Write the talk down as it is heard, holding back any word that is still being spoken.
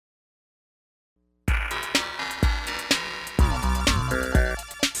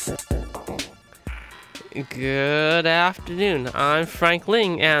Good afternoon. I'm Frank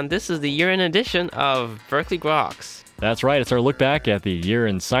Ling, and this is the year-end edition of Berkeley Groks. That's right, it's our look back at the year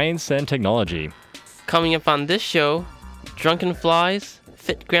in science and technology. Coming up on this show, drunken flies,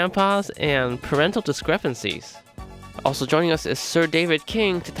 fit grandpas, and parental discrepancies. Also joining us is Sir David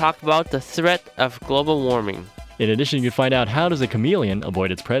King to talk about the threat of global warming. In addition, you can find out how does a chameleon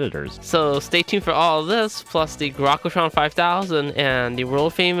avoid its predators. So stay tuned for all of this, plus the Grokatron 5000 and the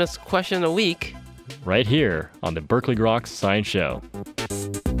world-famous question of the week. Right here on the Berkeley Groks Science Show.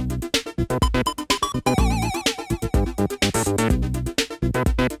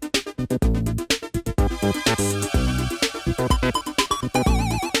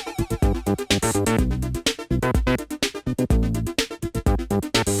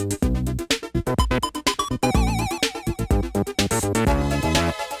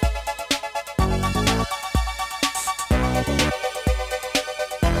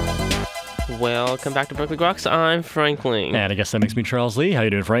 Welcome back to Berkeley Groks. I'm Frank Ling. And I guess that makes me Charles Lee. How you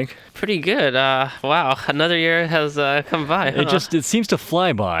doing, Frank? Pretty good. Wow, another year has come by. Huh? It seems to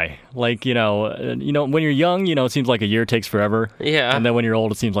fly by. Like, when you're young, it seems like a year takes forever. Yeah. And then when you're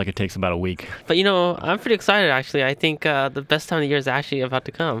old, it sees like it takes about a week. But, I'm pretty excited, actually. I think the best time of the year is actually about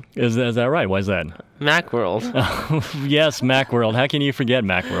to come. Is that right? Why is that? Macworld. Yes, Macworld. How can you forget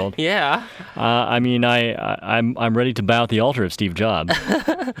Macworld? Yeah. I'm ready to bow at the altar of Steve Jobs.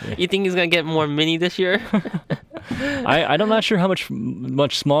 You think he's going to get more mini this year? I'm not sure how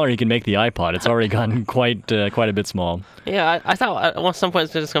much smaller he can make the iPod. It's already gotten quite a bit small. Yeah, I thought at some point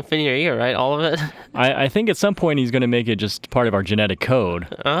it's just going to fit in your ear, right? All of it? I think at some point he's going to make it just part of our genetic code.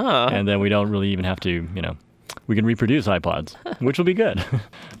 Oh. And then we don't really even have to, we can reproduce iPods, which will be good.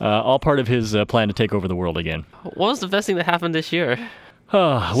 All part of his plan to take over the world again. What was the best thing that happened this year?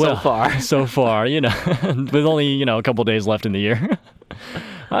 Oh, well, so far, with only, a couple days left in the year.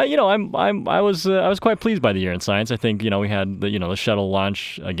 I was quite pleased by the year in science. I think, we had the shuttle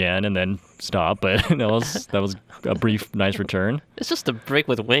launch again and then stop, but that was a brief, nice return. It's just a break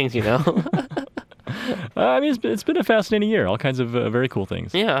with wings, It's been a fascinating year. All kinds of very cool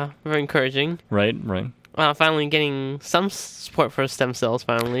things. Yeah, very encouraging. Right. Finally getting some support for stem cells,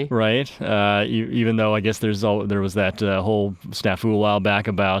 finally. Right. Even though I guess there was that whole snafu a while back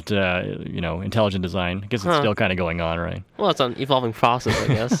about, intelligent design. I guess it's still kind of going on, right? Well, it's an evolving process, I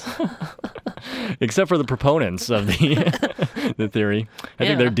guess. Except for the proponents of the theory. I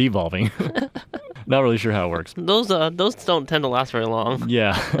think they're devolving. Not really sure how it works. Those don't tend to last very long.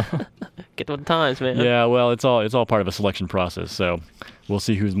 Yeah. Get with the times, man. Yeah, well, it's all part of a selection process, so we'll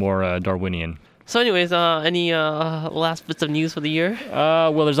see who's more Darwinian. So anyways, any last bits of news for the year?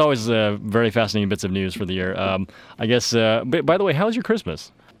 Well, there's always very fascinating bits of news for the year. I guess, by the way, how was your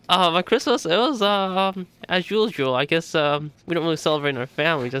Christmas? My Christmas, it was as usual. I guess we don't really celebrate in our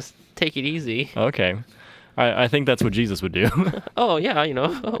family, just take it easy. Okay. I think that's what Jesus would do. Oh, yeah,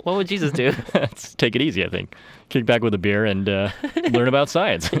 what would Jesus do? Take it easy, I think. Kick back with a beer and learn about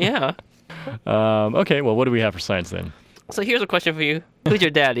science. Yeah. Okay, well, what do we have for science then? So here's a question for you. Who's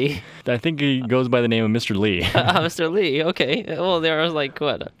your daddy? I think he goes by the name of Mr. Lee. Mr. Lee, okay. Well, there are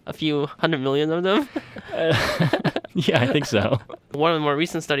a few 100 million of them? Yeah, I think so. One of the more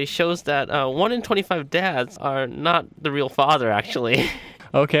recent studies shows that 1 in 25 dads are not the real father, actually.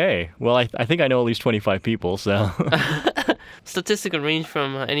 Okay. Well, I think I know at least 25 people, so... Statistics range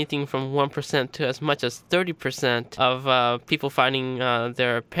from anything from 1% to as much as 30% of people finding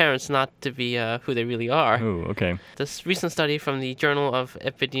their parents not to be who they really are. Ooh, okay. This recent study from the Journal of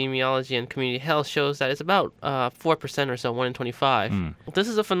Epidemiology and Community Health shows that it's about 4% or so, 1 in 25. This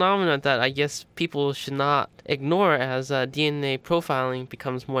is a phenomenon that I guess people should not ignore as DNA profiling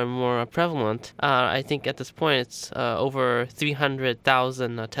becomes more and more prevalent. I think at this point it's over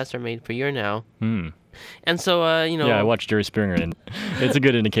 300,000 tests are made per year now. And so, Yeah, I watched Jerry Springer, and it's a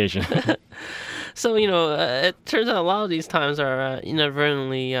good indication. So, it turns out a lot of these times are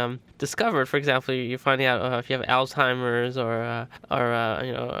inadvertently discovered. For example, you're finding out if you have Alzheimer's or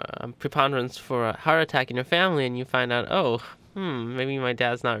preponderance for a heart attack in your family, and you find out, maybe my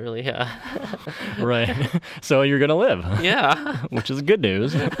dad's not really... Right. So you're going to live. Yeah. Which is good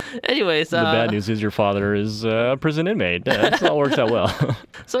news. Anyways... The bad news is your father is a prison inmate. This all works out well.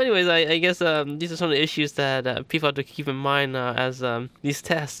 So anyways, I guess these are some of the issues that people have to keep in mind as these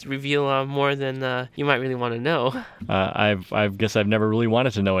tests reveal more than you might really want to know. I guess I've never really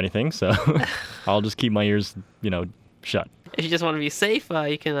wanted to know anything, so I'll just keep my ears, shut. If you just want to be safe,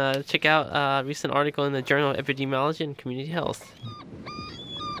 you can check out a recent article in the Journal of Epidemiology and Community Health.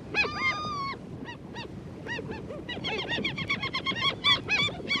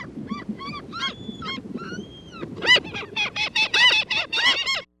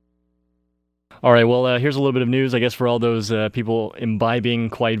 All right, well, here's a little bit of news, I guess, for all those people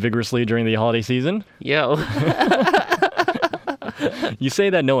imbibing quite vigorously during the holiday season. Yo. You say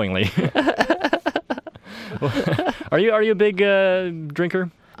that knowingly. Are you a big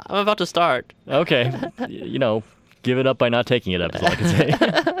drinker? I'm about to start. Okay. Give it up by not taking it up, is all I can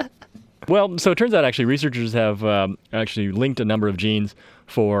say. Well, so it turns out actually researchers have actually linked a number of genes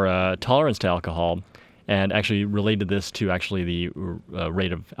for tolerance to alcohol and actually related this to actually the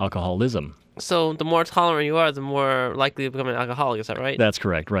rate of alcoholism. So the more tolerant you are, the more likely to become an alcoholic. Is that right? That's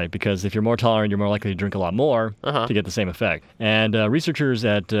correct, right? Because if you're more tolerant, you're more likely to drink a lot more to get the same effect. And researchers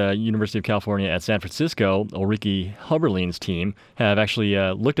at University of California at San Francisco, Ulrike Huberlein's team, have actually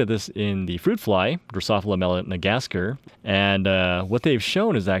looked at this in the fruit fly, Drosophila melanogaster. And what they've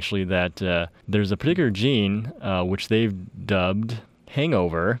shown is actually that there's a particular gene which they've dubbed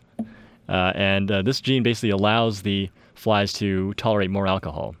hangover. And this gene basically allows the flies to tolerate more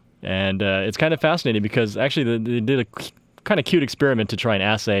alcohol. And it's kind of fascinating because actually they did a kind of cute experiment to try and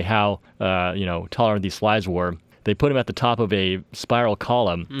assay how tolerant these flies were. They put them at the top of a spiral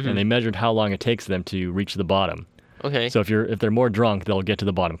column, and they measured how long it takes them to reach the bottom. Okay. So if they're more drunk, they'll get to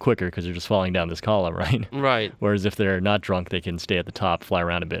the bottom quicker because they're just falling down this column, right? Right. Whereas if they're not drunk, they can stay at the top, fly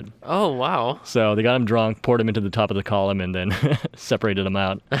around a bit. Oh, wow. So they got them drunk, poured them into the top of the column, and then separated them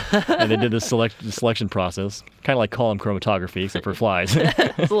out. And they did this selection process, kind of like column chromatography, except for flies.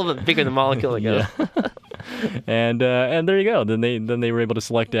 It's a little bit bigger than molecule, I guess. Yeah. And there you go. Then they were able to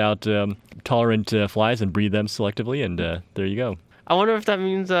select out tolerant flies and breed them selectively, and there you go. I wonder if that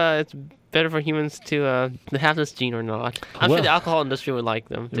means it's better for humans to have this gene or not. I'm sure the alcohol industry would like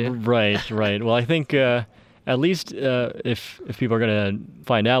them too. Right. Well, I think at least if people are going to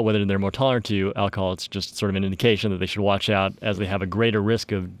find out whether they're more tolerant to alcohol, it's just sort of an indication that they should watch out as they have a greater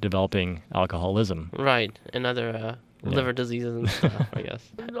risk of developing alcoholism. Right, and other liver diseases and stuff, I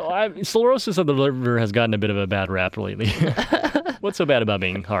guess. Sclerosis of the liver has gotten a bit of a bad rap lately. What's so bad about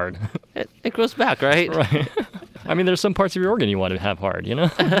being hard? It grows back, right? Right. I mean, there's some parts of your organ you want to have hard,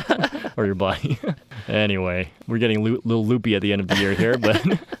 or your body. Anyway, we're getting a little loopy at the end of the year here, but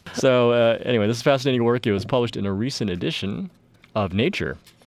so anyway, this is fascinating work. It was published in a recent edition of Nature.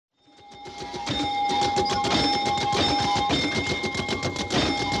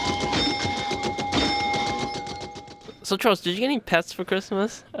 So, Charles, did you get any pets for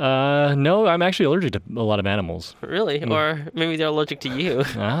Christmas? No, I'm actually allergic to a lot of animals. Really? Or maybe they're allergic to you.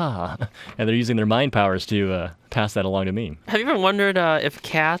 And they're using their mind powers to pass that along to me. Have you ever wondered if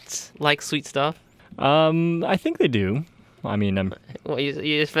cats like sweet stuff? I think they do. I mean,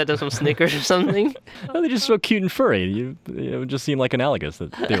 you just fed them some Snickers or something? They're just so cute and furry. It would just seem like analogous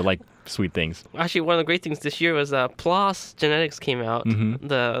that they would like sweet things. Actually, one of the great things this year was PLOS Genetics came out,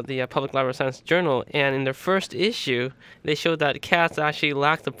 the Public Library Science Journal, and in their first issue, they showed that cats actually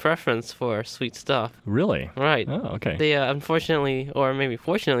lack the preference for sweet stuff. Really? Right. Oh, okay. They unfortunately, or maybe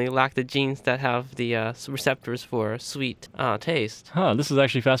fortunately, lack the genes that have the receptors for sweet taste. This is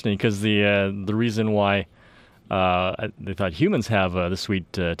actually fascinating because the reason why they thought humans have the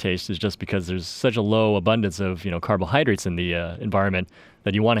sweet taste is just because there's such a low abundance of carbohydrates in the environment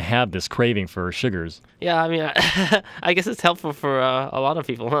that you want to have this craving for sugars. Yeah, I mean, I guess it's helpful for a lot of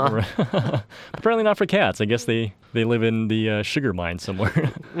people, huh? Apparently not for cats. I guess they live in the sugar mine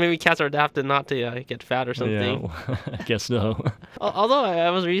somewhere. Maybe cats are adapted not to get fat or something. Yeah, I guess so. Although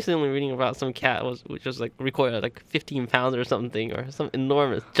I was recently reading about some cat which was like recoiled like 15 pounds or something, or some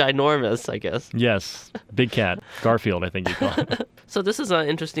ginormous, I guess. Yes, big cat. Garfield, I think you call it. So this is an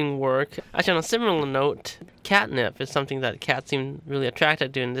interesting work. Actually, on a similar note, catnip is something that cats seem really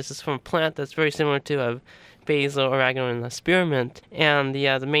attracted to, and this is from a plant that's very similar to basil, oregano, and spearmint. And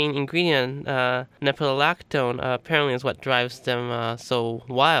the main ingredient, nepetalactone, apparently is what drives them so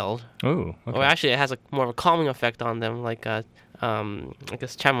wild. Oh, okay. Or actually, it has more of a calming effect on them, like I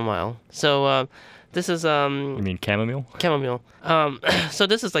guess chamomile. So this is You mean chamomile? Chamomile. So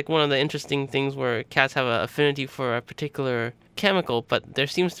this is like one of the interesting things where cats have an affinity for a particular chemical, but there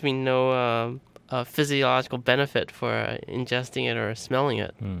seems to be no physiological benefit for ingesting it or smelling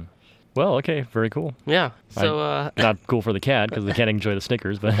it. Well, okay, very cool. Yeah. So not cool for the cat because they can't enjoy the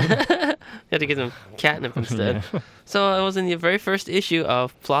Snickers, but you had to give them catnip instead. Yeah. So it was in the very first issue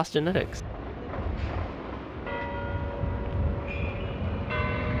of PLOS Genetics.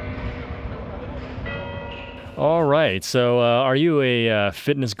 All right. So, are you a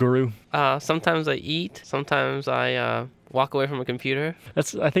fitness guru? Sometimes I eat. Sometimes I walk away from a computer.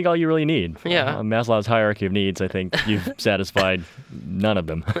 That's, I think, all you really need. Yeah. Maslow's hierarchy of needs, I think you've satisfied none of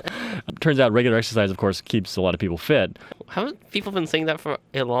them. Turns out regular exercise, of course, keeps a lot of people fit. Haven't people been saying that for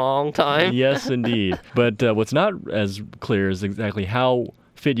a long time? Yes, indeed. But what's not as clear is exactly how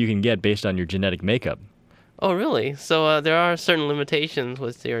fit you can get based on your genetic makeup. Oh, really? So there are certain limitations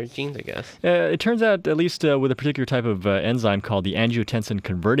with your genes, I guess. It turns out, at least with a particular type of enzyme called the angiotensin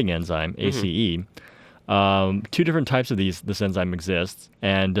converting enzyme, ACE, two different types of this enzyme exists,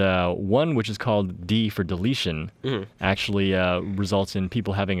 and one, which is called D for deletion, actually results in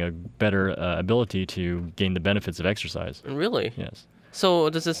people having a better ability to gain the benefits of exercise. Really? Yes. So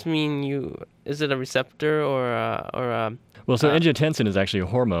does this mean is it a receptor or Well, so angiotensin is actually a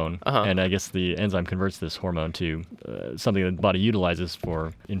hormone, and I guess the enzyme converts this hormone to something that the body utilizes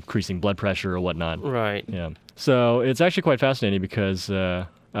for increasing blood pressure or whatnot. Right. Yeah. So it's actually quite fascinating because the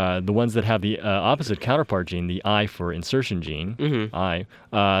ones that have the opposite counterpart gene, the I for insertion gene,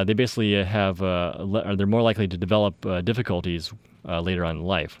 they basically they're more likely to develop difficulties later on in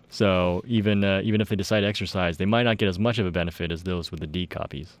life. So even if they decide to exercise, they might not get as much of a benefit as those with the D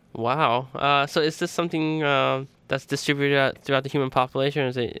copies. Wow. So is this something that's distributed throughout the human population, or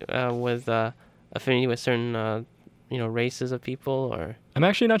is it with affinity with certain races of people? Or I'm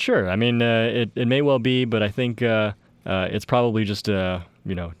actually not sure. I mean, it may well be, but I think it's probably just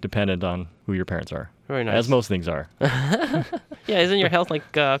dependent on who your parents are. Very nice. As most things are. Yeah, isn't your health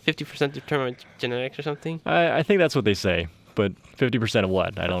like 50% determined by genetics or something? I think that's what they say, but 50% of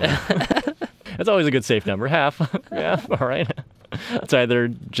what? I don't know. That's always a good safe number. Half. Yeah, all right. It's either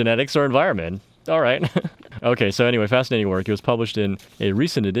genetics or environment. All right. Okay, so anyway, fascinating work. It was published in a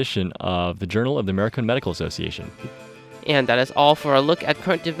recent edition of the Journal of the American Medical Association. And that is all for a look at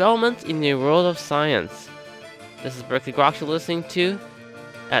current developments in the world of science. This is Berkeley Grok you're listening to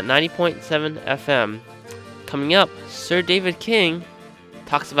at 90.7 FM. Coming up, Sir David King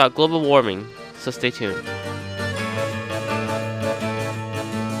talks about global warming, so stay tuned.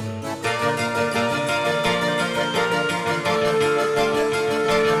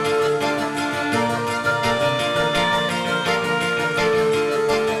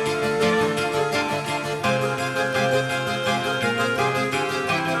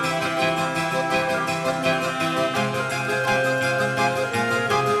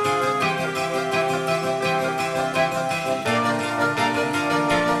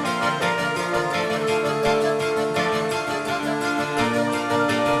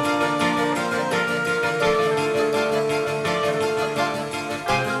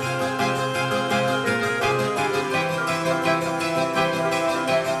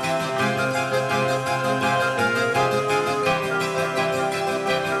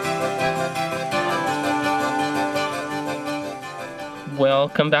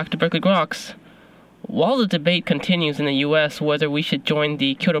 Welcome back to Berkeley Groks. While the debate continues in the U.S. whether we should join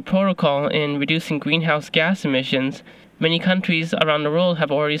the Kyoto Protocol in reducing greenhouse gas emissions, many countries around the world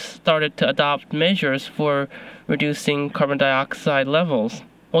have already started to adopt measures for reducing carbon dioxide levels.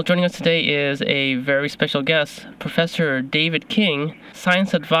 Well, joining us today is a very special guest, Professor David King,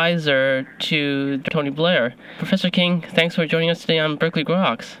 science advisor to Tony Blair. Professor King, thanks for joining us today on Berkeley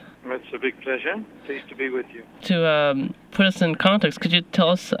Groks. It's a big pleasure. Pleased to be with you. To put us in context, could you tell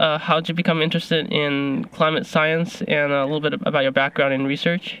us how did you become interested in climate science and a little bit about your background in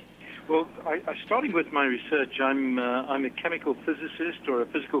research? Well, starting with my research, I'm a chemical physicist or a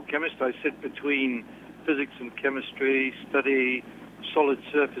physical chemist. I sit between physics and chemistry, study solid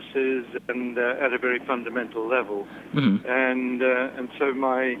surfaces, and at a very fundamental level. Mm-hmm. And so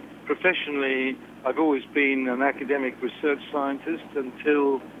professionally, I've always been an academic research scientist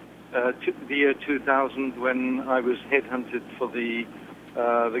until the year 2000, when I was headhunted for the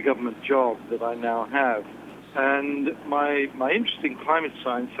government job that I now have. And my interest in climate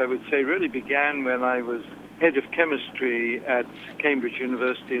science, I would say, really began when I was head of chemistry at Cambridge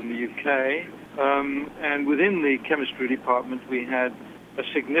University in the UK. And within the chemistry department, we had a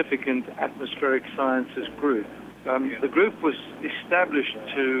significant atmospheric sciences group. The group was established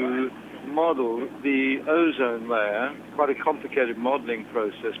to model the ozone layer, quite a complicated modeling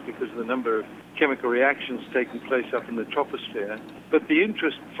process because of the number of chemical reactions taking place up in the troposphere. But the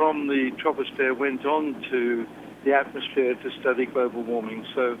interest from the troposphere went on to the atmosphere to study global warming.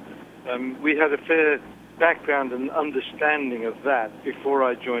 So we had a fair background and understanding of that before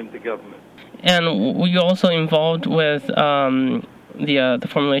I joined the government. And were you also involved with the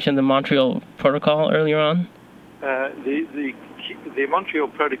formulation of the Montreal Protocol earlier on? The Montreal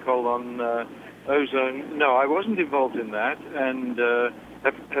Protocol on ozone, no, I wasn't involved in that, and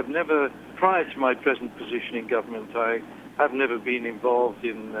have never, prior to my present position in government, I have never been involved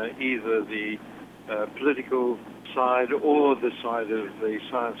in either the political side or the side of the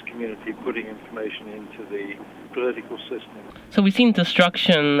science community putting information into the political system. So we've seen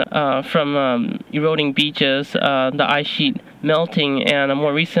destruction from eroding beaches, the ice sheet melting, and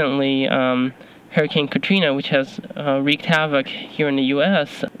more recently Hurricane Katrina, which has wreaked havoc here in the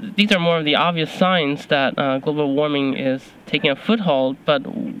U.S. These are more of the obvious signs that global warming is taking a foothold, but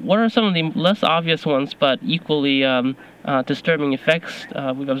what are some of the less obvious ones but equally disturbing effects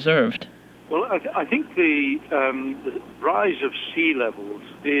we've observed? Well, I think the rise of sea levels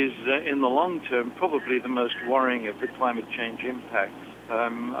is, in the long term, probably the most worrying of the climate change impacts.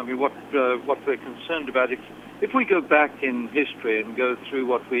 What we're concerned about, if we go back in history and go through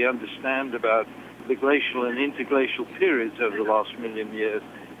what we understand about the glacial and interglacial periods over the last million years,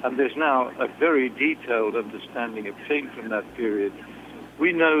 and there's now a very detailed understanding obtained from that period,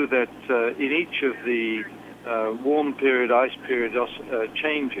 we know that in each of the warm period, ice period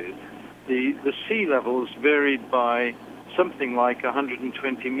changes, the sea levels varied by something like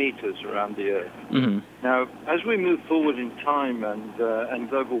 120 meters around the Earth. Mm-hmm. Now, as we move forward in time and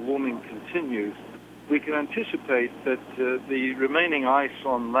global warming continues, we can anticipate that the remaining ice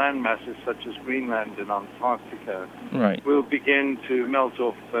on land masses such as Greenland and Antarctica will begin to melt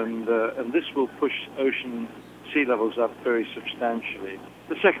off, and this will push ocean sea levels up very substantially.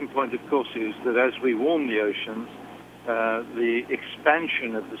 The second point, of course, is that as we warm the oceans, the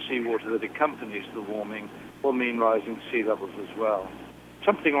expansion of the seawater that accompanies the warming will mean rising sea levels as well.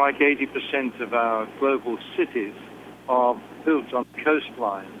 Something like 80% of our global cities are built on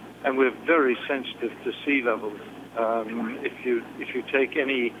coastline, and we're very sensitive to sea levels. If you take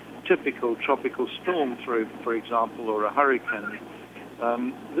any typical tropical storm, for example, or a hurricane,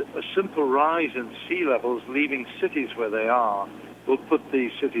 a simple rise in sea levels leaving cities where they are will put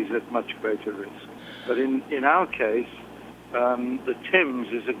these cities at much greater risk. But in our case, the Thames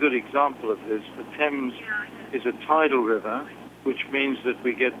is a good example of this. The Thames is a tidal river, which means that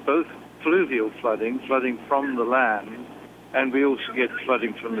we get both fluvial flooding from the land, and we also get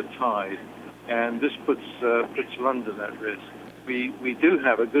flooding from the tide. And this puts London at risk. We do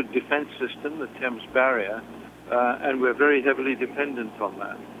have a good defense system, the Thames Barrier, and we're very heavily dependent on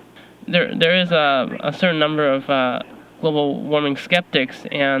that. There is a certain number of global warming skeptics,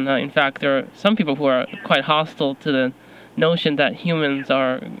 and in fact, there are some people who are quite hostile to the notion that humans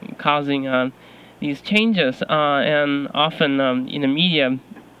are causing these changes. And often in the media,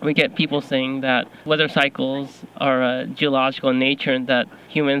 we get people saying that weather cycles are geological in nature and that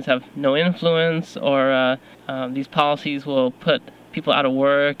humans have no influence, or these policies will put people out of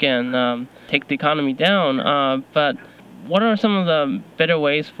work and take the economy down. But what are some of the better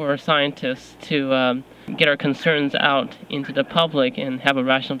ways for scientists to get our concerns out into the public and have a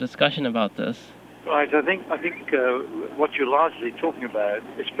rational discussion about this? Right. I think what you're largely talking about,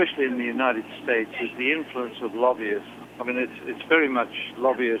 especially in the United States, is the influence of lobbyists. I mean, it's very much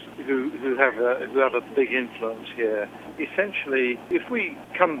lobbyists who have a big influence here. Essentially, if we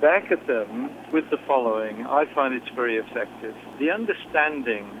come back at them with the following, I find it's very effective. The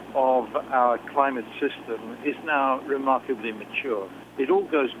understanding of our climate system is now remarkably mature. It all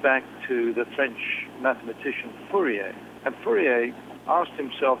goes back to the French mathematician Fourier. And Fourier asked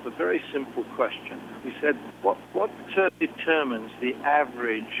himself a very simple question. He said, what determines the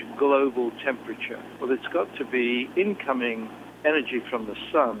average global temperature? Well, it's got to be incoming energy from the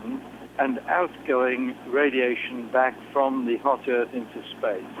sun and outgoing radiation back from the hot Earth into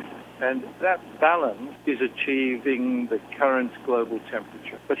space. And that balance is achieving the current global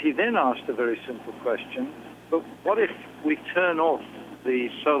temperature. But he then asked a very simple question, but what if we turn off the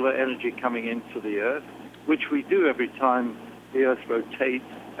solar energy coming into the Earth, which we do every time the Earth rotates,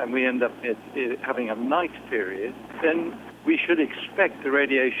 and we end up having a night period, then we should expect the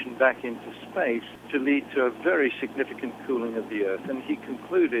radiation back into space to lead to a very significant cooling of the Earth. And he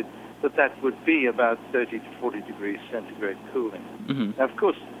concluded that that would be about 30 to 40 degrees centigrade cooling. Mm-hmm. Now, of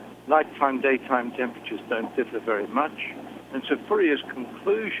course, nighttime, daytime temperatures don't differ very much. And so Fourier's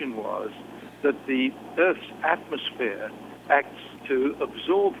conclusion was that the Earth's atmosphere acts to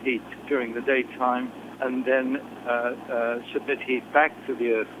absorb heat during the daytime and then submit heat back to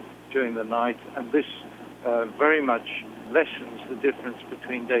the Earth during the night, and this very much lessens the difference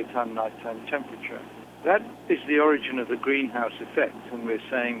between daytime and nighttime temperature. That is the origin of the greenhouse effect, and we're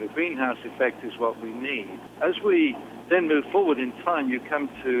saying the greenhouse effect is what we need. As we then move forward in time, you come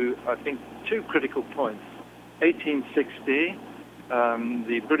to, I think, two critical points. 1860,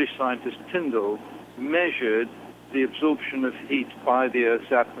 the British scientist Tyndall measured the absorption of heat by the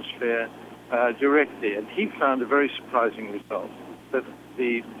Earth's atmosphere directly, and he found a very surprising result, that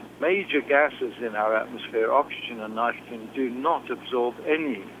the major gases in our atmosphere, oxygen and nitrogen, do not absorb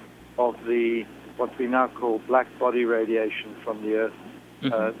any of the what we now call black body radiation from the Earth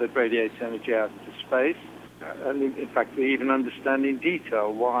that radiates energy out into space. And in fact, we even understand in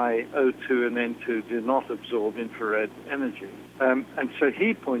detail why O2 and N2 do not absorb infrared energy. And so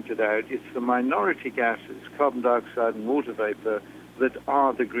he pointed out it's the minority gases, carbon dioxide and water vapor, that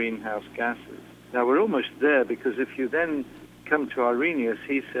are the greenhouse gases. Now, we're almost there, because if you then come to Arrhenius,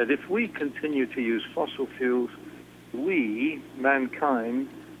 he said, if we continue to use fossil fuels, we, mankind,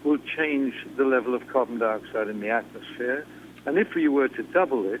 will change the level of carbon dioxide in the atmosphere. And if we were to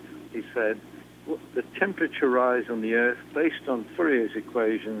double it, he said, the temperature rise on the Earth, based on Fourier's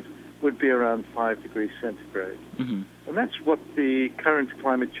equations, would be around 5 degrees centigrade. Mm-hmm. And that's what the current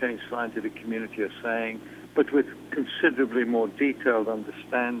climate change scientific community are saying, but with considerably more detailed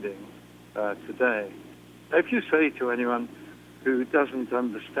understanding today. Now, if you say to anyone who doesn't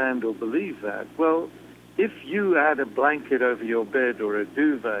understand or believe that, well, if you add a blanket over your bed or a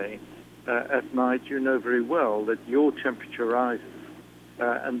duvet at night, you know very well that your temperature rises,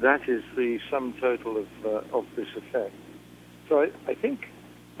 and that is the sum total of this effect. So I think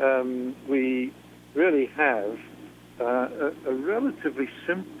we really have a relatively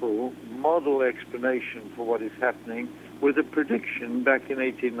simple model explanation for what is happening, with a prediction back in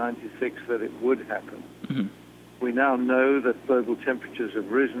 1896 that it would happen. Mm-hmm. We now know that global temperatures have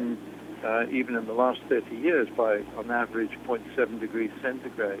risen even in the last 30 years by, on average, 0.7 degrees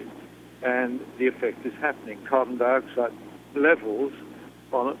centigrade, and the effect is happening. Carbon dioxide levels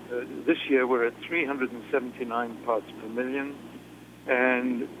this year we're at 379 parts per million,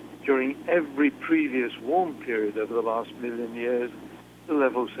 and during every previous warm period over the last million years, the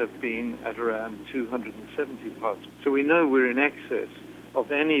levels have been at around 270 parts. So we know we're in excess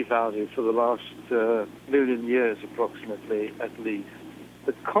of any value for the last million years, approximately, at least.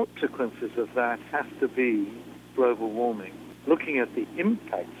 The consequences of that have to be global warming. Looking at the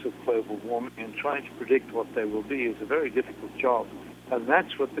impacts of global warming and trying to predict what they will be is a very difficult job, and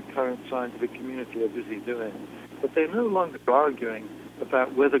that's what the current scientific community are busy doing. But they're no longer arguing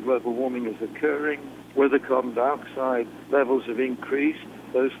about whether global warming is occurring, whether carbon dioxide levels have increased.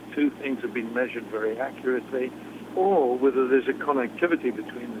 Those two things have been measured very accurately, or whether there's a connectivity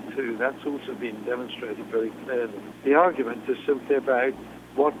between the two. That's also been demonstrated very clearly. The argument is simply about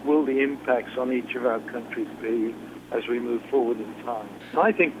what will the impacts on each of our countries be as we move forward in time.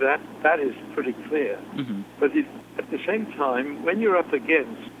 I think that is pretty clear. Mm-hmm. But at the same time, when you're up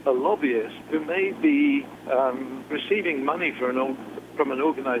against a lobbyist who may be receiving money from an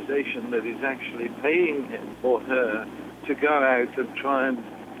organization that is actually paying him or her to go out and try and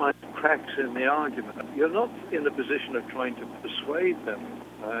find cracks in the argument, you're not in the position of trying to persuade them.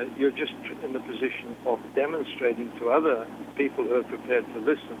 You're just in the position of demonstrating to other people who are prepared to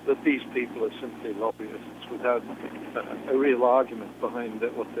listen that these people are simply lobbyists without a real argument behind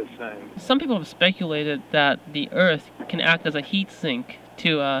what they're saying. Some people have speculated that the Earth can act as a heat sink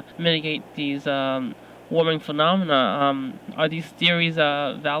to mitigate these warming phenomena. Are these theories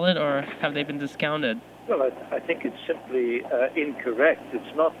valid, or have they been discounted? Well, I think it's simply incorrect.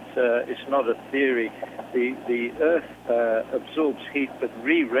 It's not a theory. The Earth absorbs heat but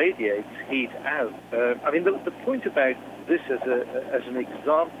re-radiates heat out. I mean, the point about this as an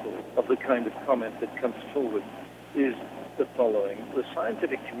example of the kind of comment that comes forward is the following. The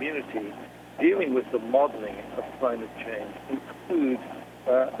scientific community dealing with the modeling of climate change includes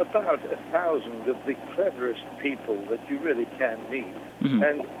about 1,000 of the cleverest people that you really can meet. Mm-hmm.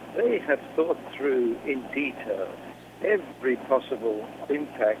 And they have thought through in detail every possible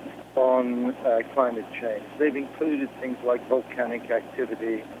impact on climate change. They've included things like volcanic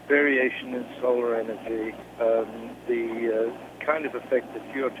activity, variation in solar energy, the kind of effect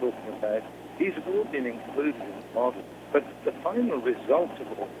that you're talking about. These have all been included in the model. But the final result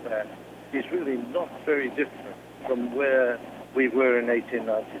of all that is really not very different from where we were in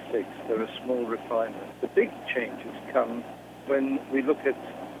 1896. There are small refinements. The big changes come when we look at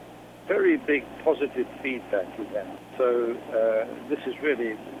very big positive feedback events. So this is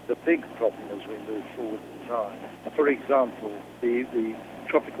really the big problem as we move forward in time. For example, the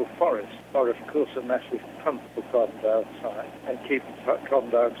tropical forests are, of course, a massive pump for carbon dioxide and keep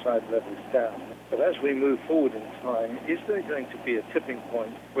carbon dioxide levels down. But as we move forward in time, is there going to be a tipping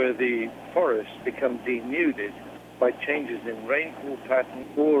point where the forests become denuded by changes in rainfall pattern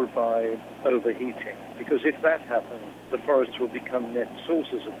or by overheating? Because if that happens, the forests will become net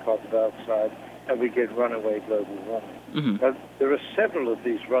sources of carbon dioxide and we get runaway global warming. Mm-hmm. Now, there are several of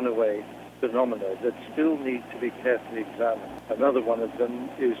these runaway phenomena that still need to be carefully examined. Another one of them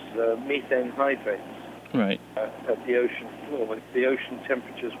is methane hydrates. Right. At the ocean floor. If the ocean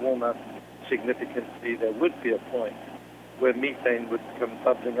temperatures warm up significantly, there would be a point where methane would come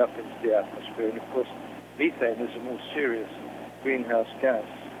bubbling up into the atmosphere. And of course, methane is a more serious greenhouse gas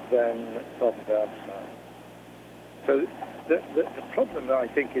than carbon dioxide. So the problem, I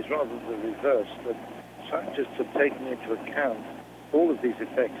think, is rather the reverse, that scientists have taken into account all of these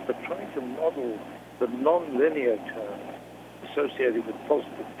effects, but trying to model the non-linear terms associated with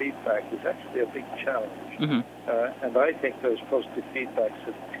positive feedback is actually a big challenge. And I think those positive feedbacks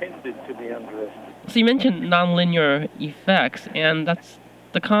have tended to be underestimated. So you mentioned nonlinear effects, and that's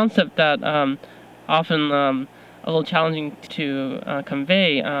the concept that often a little challenging to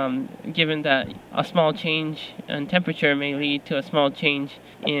convey, given that a small change in temperature may lead to a small change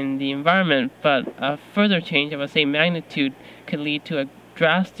in the environment, but a further change of the same magnitude could lead to a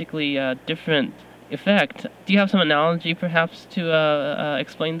drastically different effect. Do you have some analogy, perhaps, to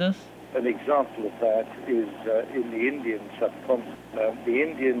explain this? An example of that is in the Indian subcontinent. The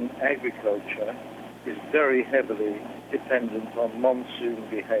Indian agriculture is very heavily dependent on monsoon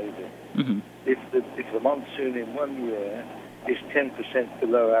behavior. If the monsoon in one year is 10%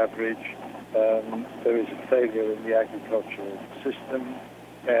 below average, there is a failure in the agricultural system,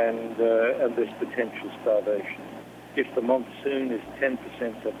 and there's potential starvation. If the monsoon is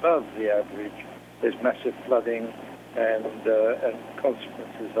 10% above the average, there's massive flooding, and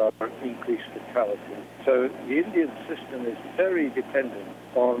consequences are increased fatality. So the Indian system is very dependent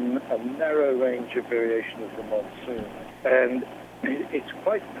on a narrow range of variation of the monsoon. And it's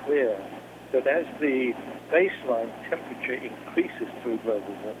quite clear that as the baseline temperature increases through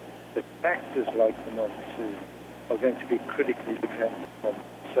global warming, the factors like the monsoon are going to be critically dependent on.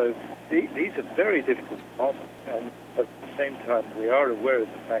 So these are very difficult to model, and at the same time we are aware of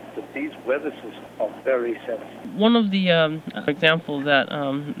the fact that these weather systems are very sensitive. One of the examples that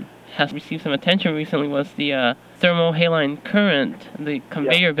has received some attention recently was the thermohaline current, the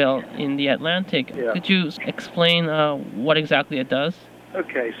conveyor belt in the Atlantic. Could you explain what exactly it does?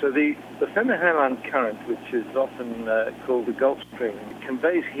 Okay, so the thermohaline current, which is often called the Gulf Stream,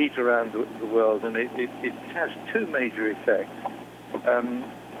 conveys heat around the world, and it has two major effects.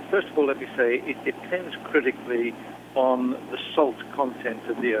 First of all, let me say it depends critically on the salt content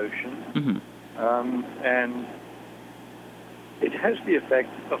of the ocean, and it has the effect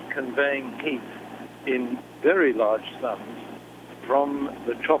of conveying heat in very large sums from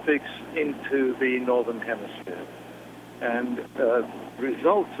the tropics into the northern hemisphere. And the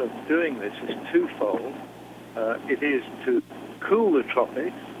result of doing this is twofold. It is to cool the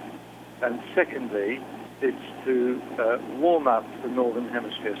tropics, and secondly, it's to warm up the northern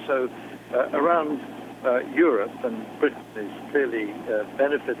hemisphere. So around Europe, and Britain is clearly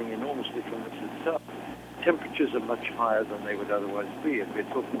benefiting enormously from this itself, temperatures are much higher than they would otherwise be, and we're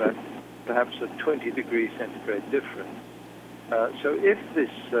talking about perhaps a 20 degrees centigrade difference. So if this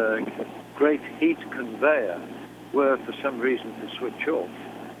great heat conveyor were for some reason to switch off,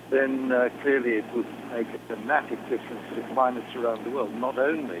 then clearly it would make a dramatic difference to climates around the world. Not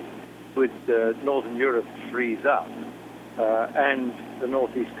only would northern Europe freeze up and the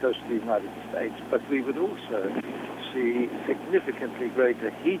northeast coast of the United States, but we would also see significantly greater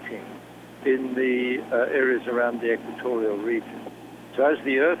heating in the areas around the equatorial region. So as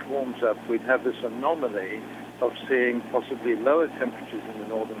the Earth warms up, we'd have this anomaly of seeing possibly lower temperatures in the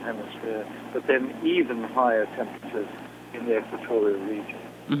northern hemisphere, but then even higher temperatures in the equatorial region.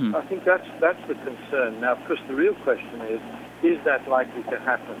 I think that's the concern. Now, of course, the real question is that likely to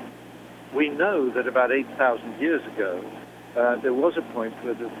happen? We know that about 8,000 years ago, there was a point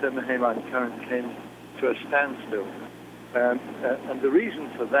where the thermohaline current came to a standstill. And the reason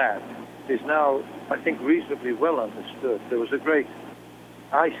for that is now, I think, reasonably well understood. There was a great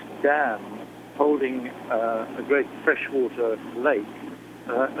ice dam holding a great freshwater lake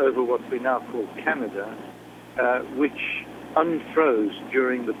over what we now call Canada, which unfroze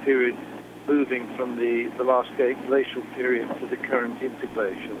during the period moving from the last glacial period to the current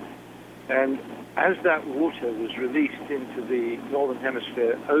interglacial. And as that water was released into the northern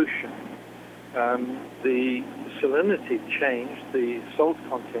hemisphere ocean, the salinity changed, the salt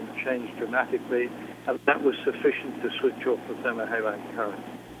content changed dramatically, and that was sufficient to switch off the thermohaline current.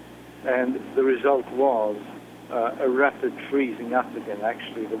 And the result was a rapid freezing up again.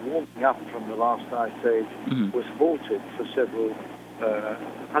 Actually, the warming up from the last ice age was halted for several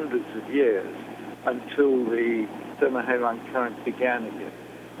hundreds of years until the thermohaline current began again.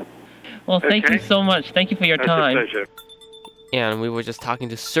 Well, thank you so much. Thank you for your time. It's a pleasure. And we were just talking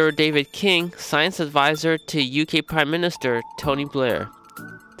to Sir David King, science advisor to UK Prime Minister Tony Blair.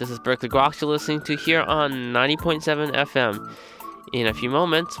 This is Berkeley Groks you're listening to here on 90.7 FM. In a few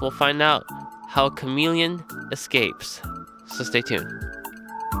moments, we'll find out how a chameleon escapes. So stay tuned.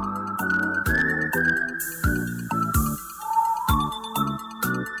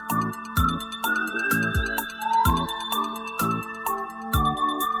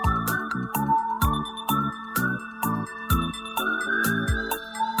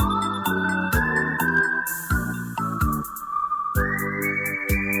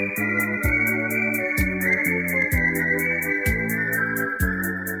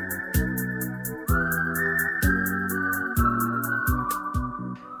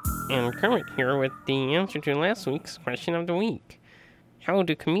 Kermit here with the answer to last week's question of the week. How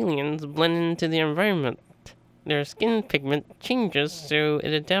do chameleons blend into the environment? Their skin pigment changes so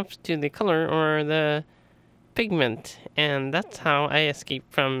it adapts to the color or the pigment, and that's how I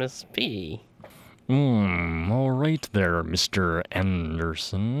escaped from Miss P. All right there, Mr.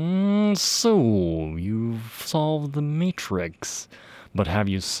 Anderson. So, you've solved the matrix, but have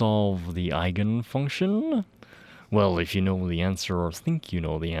you solved the eigenfunction? Well, if you know the answer or think you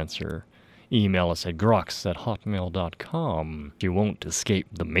know the answer, email us at grox@hotmail.com. You won't escape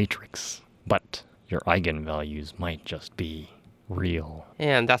the matrix, but your eigenvalues might just be real.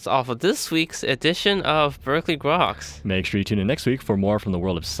 And that's all for this week's edition of Berkeley Groks. Make sure you tune in next week for more from the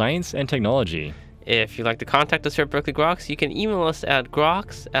world of science and technology. If you'd like to contact us here at Berkeley Groks, you can email us at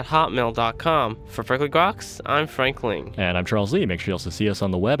groks@hotmail.com. For Berkeley Groks, I'm Frank Ling. And I'm Charles Lee. Make sure you also see us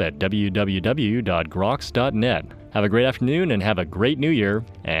on the web at www.groks.net. Have a great afternoon and have a great new year.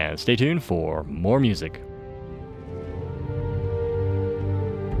 And stay tuned for more music.